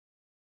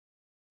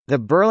The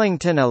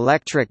Burlington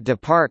Electric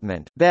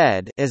Department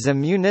 (BED) is a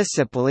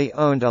municipally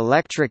owned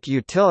electric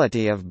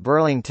utility of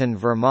Burlington,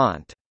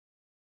 Vermont.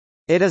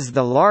 It is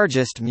the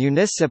largest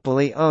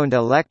municipally owned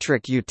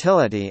electric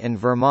utility in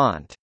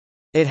Vermont.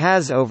 It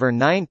has over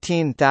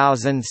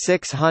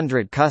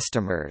 19,600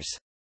 customers.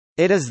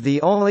 It is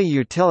the only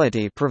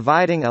utility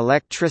providing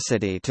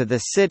electricity to the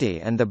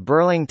city and the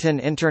Burlington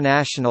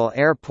International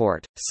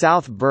Airport,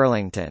 South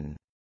Burlington.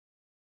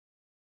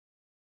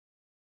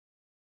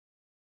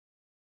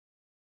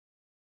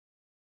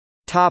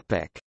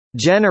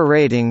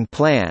 Generating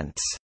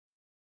plants.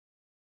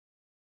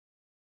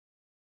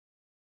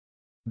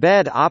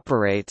 BED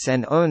operates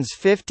and owns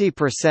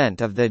 50%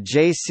 of the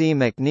J.C.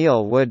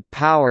 McNeil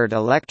wood-powered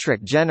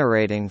electric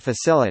generating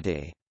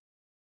facility.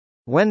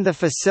 When the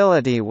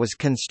facility was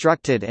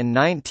constructed in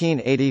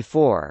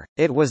 1984,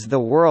 it was the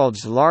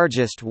world's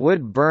largest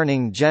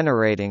wood-burning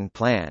generating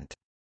plant.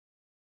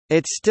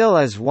 It still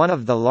is one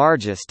of the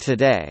largest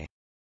today.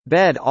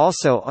 BED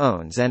also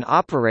owns and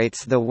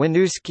operates the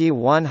Winooski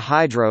 1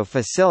 hydro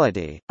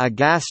facility, a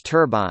gas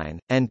turbine,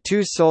 and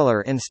 2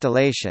 solar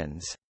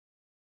installations.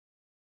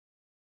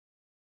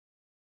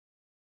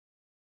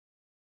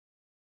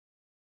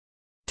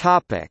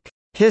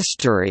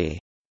 History.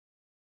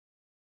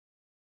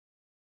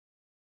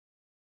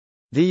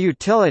 The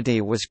utility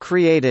was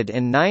created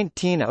in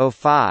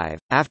 1905,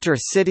 after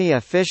city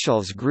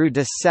officials grew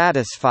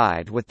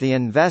dissatisfied with the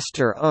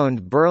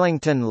investor-owned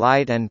Burlington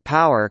Light and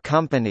Power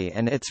Company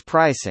and its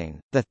pricing.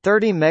 The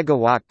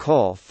 30-megawatt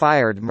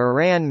coal-fired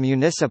Moran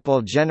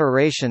Municipal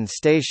Generation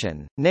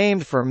Station,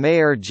 named for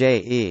Mayor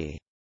J.E.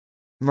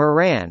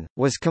 Moran,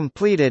 was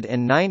completed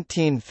in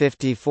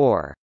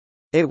 1954.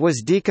 It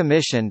was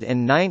decommissioned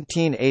in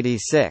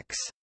 1986.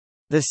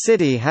 The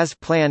city has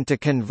planned to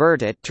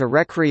convert it to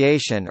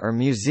recreation or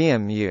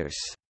museum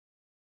use.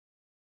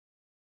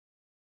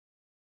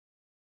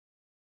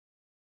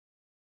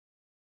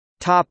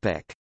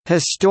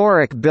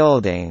 Historic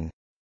building.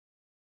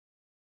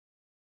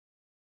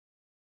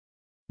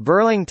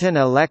 Burlington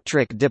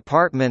Electric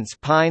Department's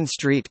Pine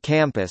Street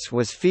campus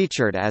was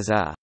featured as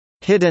a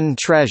hidden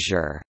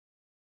treasure.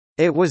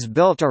 It was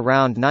built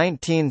around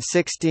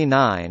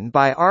 1969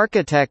 by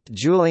architect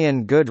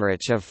Julian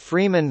Goodrich of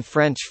Freeman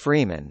French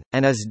Freeman,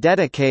 and is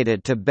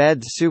dedicated to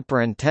BED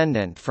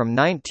superintendent from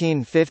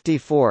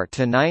 1954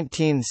 to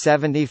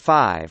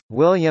 1975,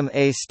 William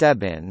A.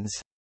 Stebbins.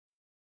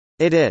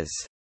 It is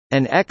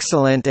an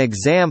excellent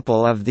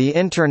example of the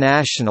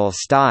international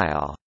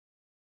style,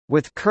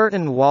 with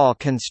curtain wall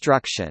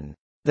construction.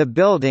 The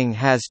building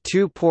has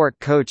 2 port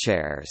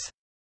co-chairs.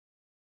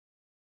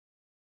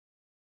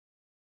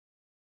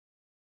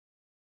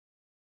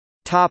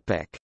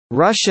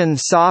 Russian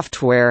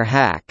software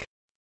hack.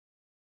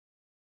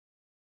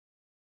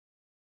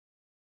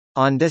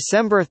 On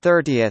December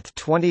 30,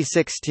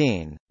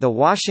 2016, The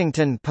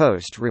Washington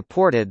Post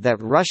reported that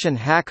Russian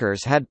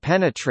hackers had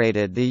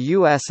penetrated the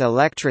U.S.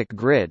 electric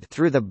grid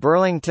through the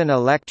Burlington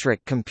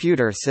Electric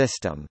computer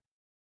system.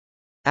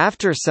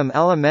 After some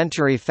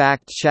elementary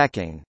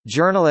fact-checking,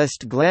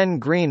 journalist Glenn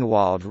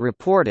Greenwald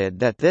reported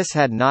that this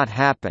had not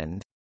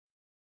happened.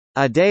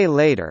 A day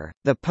later,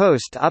 the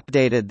Post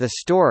updated the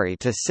story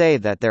to say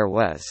that there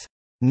was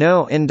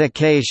no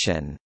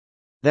indication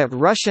that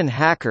Russian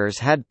hackers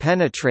had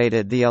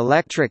penetrated the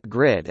electric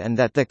grid and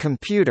that the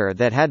computer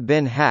that had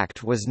been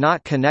hacked was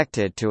not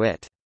connected to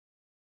it.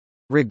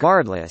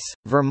 Regardless,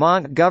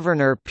 Vermont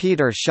Governor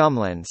Peter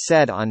Shumlin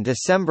said on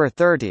December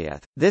 30,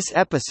 "This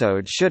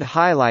episode should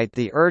highlight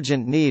the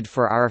urgent need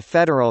for our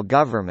federal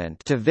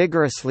government to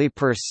vigorously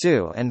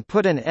pursue and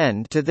put an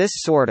end to this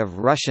sort of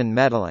Russian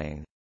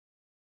meddling."